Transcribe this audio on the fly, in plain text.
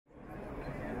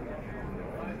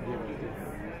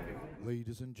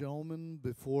Ladies and gentlemen,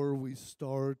 before we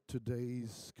start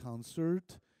today's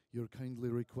concert, you're kindly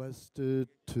requested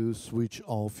to switch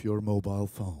off your mobile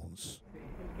phones.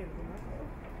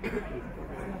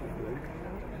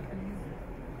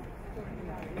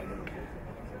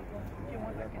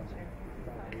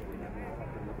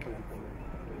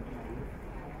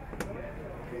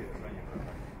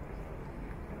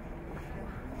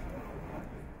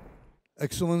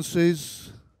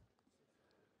 Excellencies,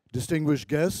 distinguished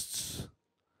guests,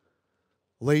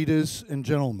 ladies and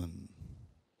gentlemen,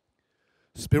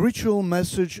 spiritual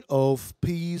message of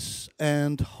peace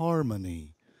and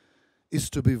harmony is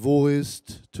to be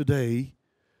voiced today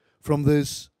from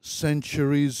this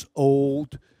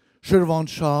centuries-old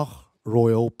Shirvanshah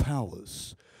royal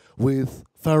palace with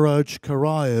Faradzh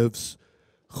Karaev's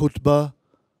Khutba,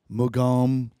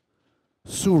 mugham,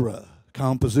 surah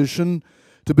composition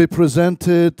to be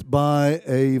presented by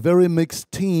a very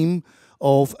mixed team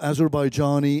of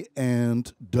Azerbaijani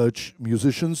and Dutch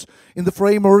musicians in the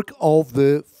framework of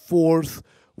the Fourth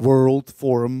World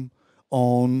Forum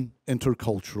on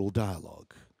Intercultural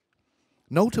Dialogue.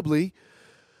 Notably,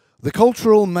 the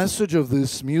cultural message of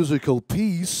this musical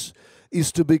piece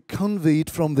is to be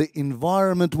conveyed from the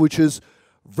environment which is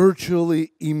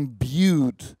virtually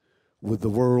imbued with the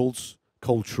world's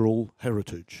cultural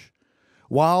heritage.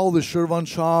 While the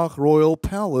Shirvanshah royal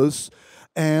palace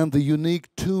and the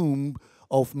unique tomb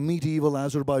of medieval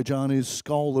Azerbaijani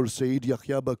scholar Sayyid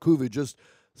Yahya Baku, just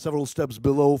several steps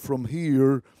below from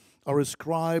here, are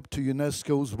ascribed to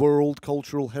UNESCO's World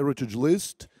Cultural Heritage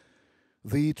List,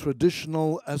 the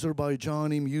traditional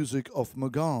Azerbaijani music of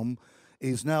mugham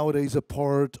is nowadays a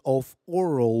part of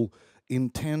oral,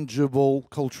 intangible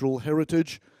cultural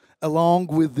heritage, along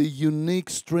with the unique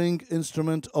string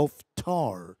instrument of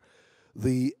tar,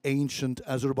 the ancient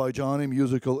Azerbaijani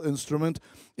musical instrument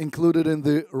included in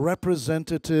the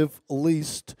representative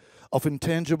list of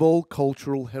intangible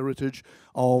cultural heritage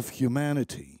of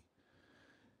humanity.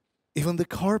 Even the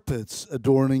carpets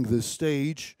adorning this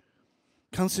stage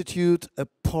constitute a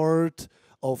part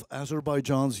of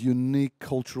Azerbaijan's unique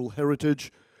cultural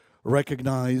heritage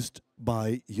recognized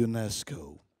by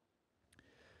UNESCO.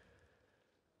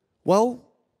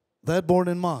 Well, that borne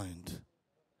in mind,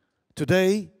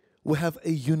 today we have a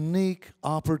unique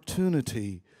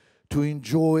opportunity to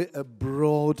enjoy a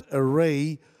broad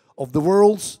array of the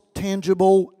world's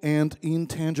tangible and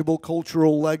intangible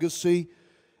cultural legacy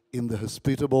in the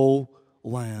hospitable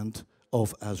land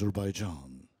of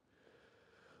Azerbaijan.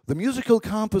 The musical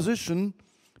composition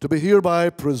to be hereby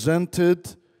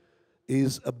presented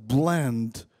is a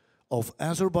blend of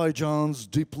Azerbaijan's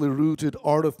deeply rooted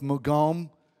art of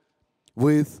mugham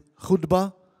with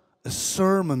khutba, a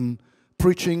sermon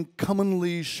preaching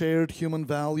commonly shared human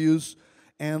values,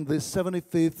 and the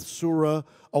 75th surah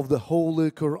of the Holy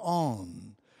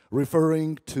Quran,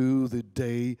 referring to the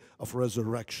day of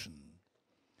resurrection.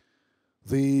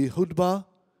 The khutba,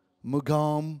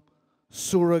 mugham,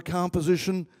 surah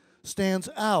composition stands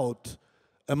out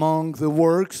among the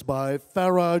works by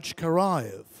Faradzh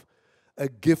Karaev, a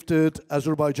gifted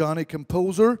Azerbaijani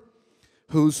composer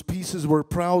whose pieces were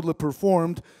proudly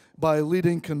performed by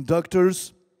leading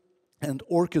conductors and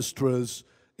orchestras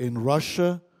in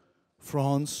Russia,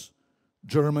 France,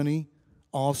 Germany,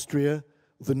 Austria,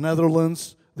 the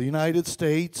Netherlands, the United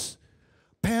States,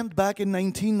 penned back in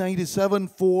 1997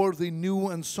 for the New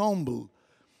Ensemble,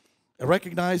 a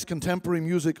recognized contemporary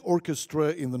music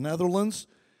orchestra in the Netherlands.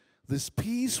 This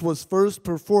piece was first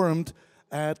performed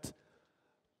at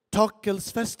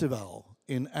Tokkels Festival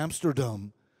in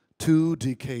Amsterdam 2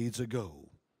 decades ago.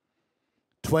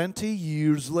 20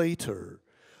 years later,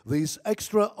 this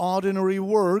extraordinary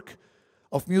work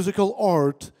of musical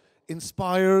art,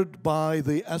 inspired by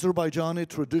the Azerbaijani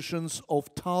traditions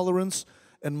of tolerance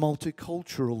and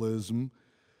multiculturalism,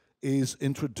 is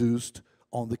introduced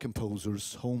on the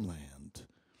composer's homeland.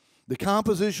 The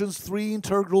composition's three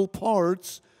integral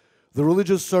parts, the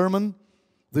religious sermon,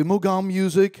 the mugham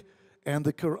music, and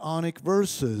the Quranic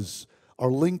verses,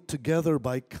 are linked together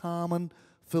by common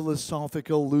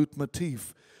philosophical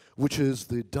leitmotif, which is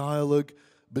the dialogue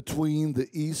between the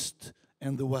East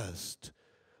and the West.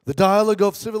 The dialogue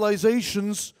of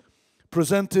civilizations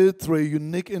presented through a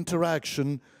unique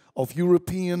interaction of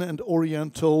European and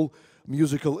Oriental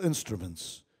musical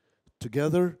instruments.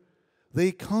 Together,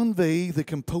 they convey the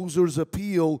composer's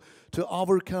appeal to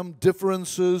overcome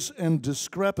differences and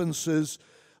discrepancies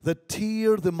that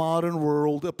tear the modern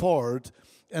world apart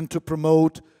and to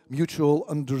promote mutual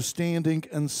understanding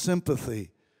and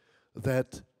sympathy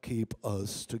that keep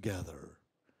us together.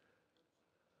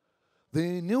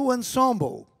 The New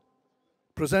Ensemble,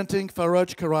 presenting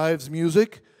Faradzh Karaev's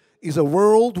music, is a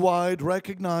worldwide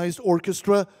recognized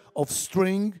orchestra of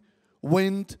string,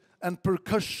 wind, and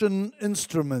percussion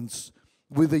instruments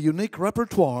with a unique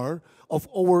repertoire of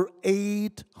over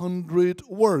 800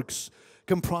 works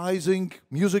comprising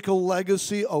musical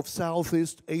legacy of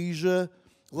Southeast Asia,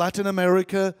 Latin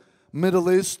America,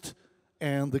 Middle East,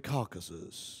 and the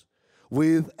Caucasus.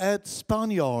 With Ed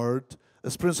Spaniard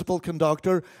as principal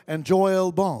conductor and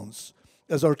Joel Bons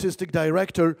as artistic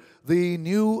director, the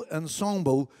new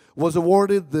ensemble was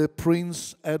awarded the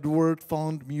Prince Edward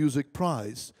Fund Music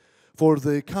Prize for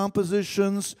the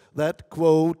compositions that,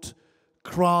 quote,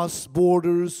 cross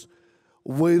borders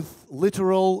with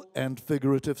literal and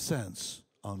figurative sense,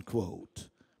 unquote.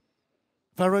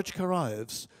 Faradzh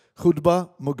Karaev's Khutba,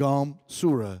 mugham,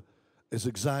 surah is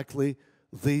exactly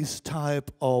this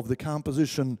type of the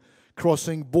composition,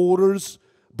 crossing borders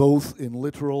both in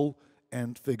literal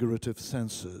and figurative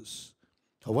senses.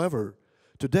 However,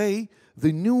 today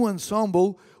the new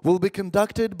ensemble will be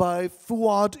conducted by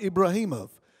Fuad Ibrahimov,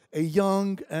 a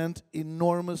young and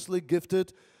enormously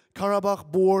gifted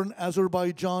Karabakh-born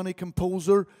Azerbaijani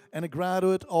composer and a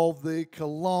graduate of the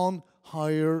Cologne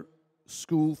Higher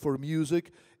School for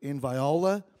Music in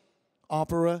viola,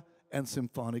 opera, and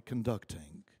symphonic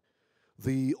conducting.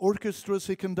 The orchestras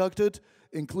he conducted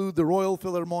include the Royal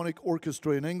Philharmonic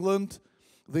Orchestra in England,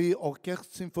 the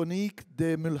Orchestre Symphonique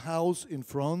de Mulhouse in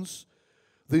France,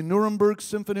 the Nuremberg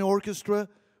Symphony Orchestra,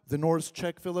 the North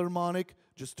Czech Philharmonic,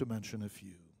 just to mention a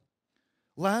few.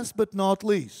 Last but not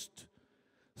least,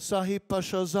 Sahib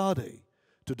Pashazadeh,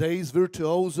 today's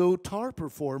virtuoso tar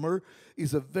performer,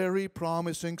 is a very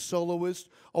promising soloist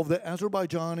of the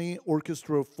Azerbaijani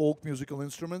Orchestra of Folk Musical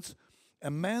Instruments,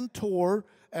 a mentor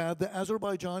at the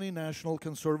Azerbaijani National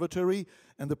Conservatory,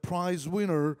 and the prize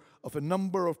winner of a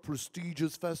number of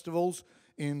prestigious festivals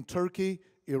in Turkey,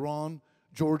 Iran,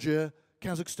 Georgia,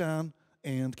 Kazakhstan,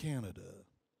 and Canada.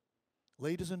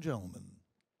 Ladies and gentlemen,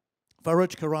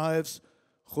 Faradzh Karaev's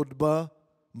Khutba,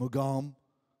 mugham,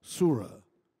 surah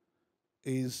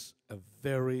is a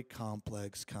very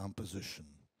complex composition.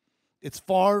 It's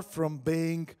far from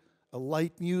being a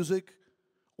light music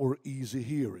or easy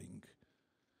hearing.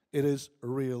 It is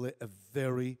really a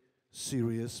very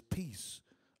serious piece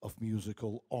of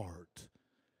musical art.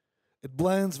 It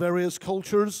blends various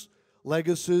cultures,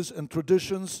 legacies, and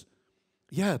traditions,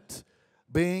 yet,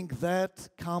 being that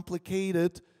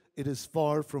complicated, it is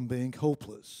far from being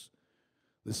hopeless.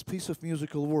 This piece of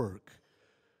musical work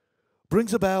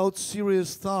brings about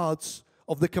serious thoughts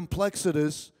of the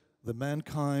complexities that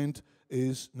mankind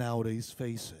is nowadays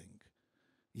facing.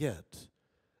 Yet,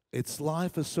 its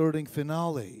life-asserting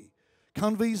finale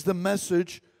conveys the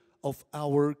message of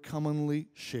our commonly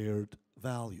shared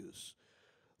values.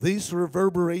 This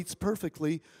reverberates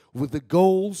perfectly with the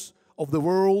goals of the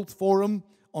World Forum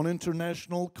on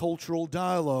International Cultural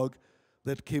Dialogue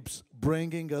that keeps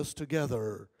bringing us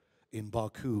together in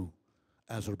Baku,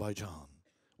 Azerbaijan.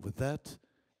 With that,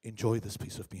 enjoy this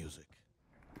piece of music.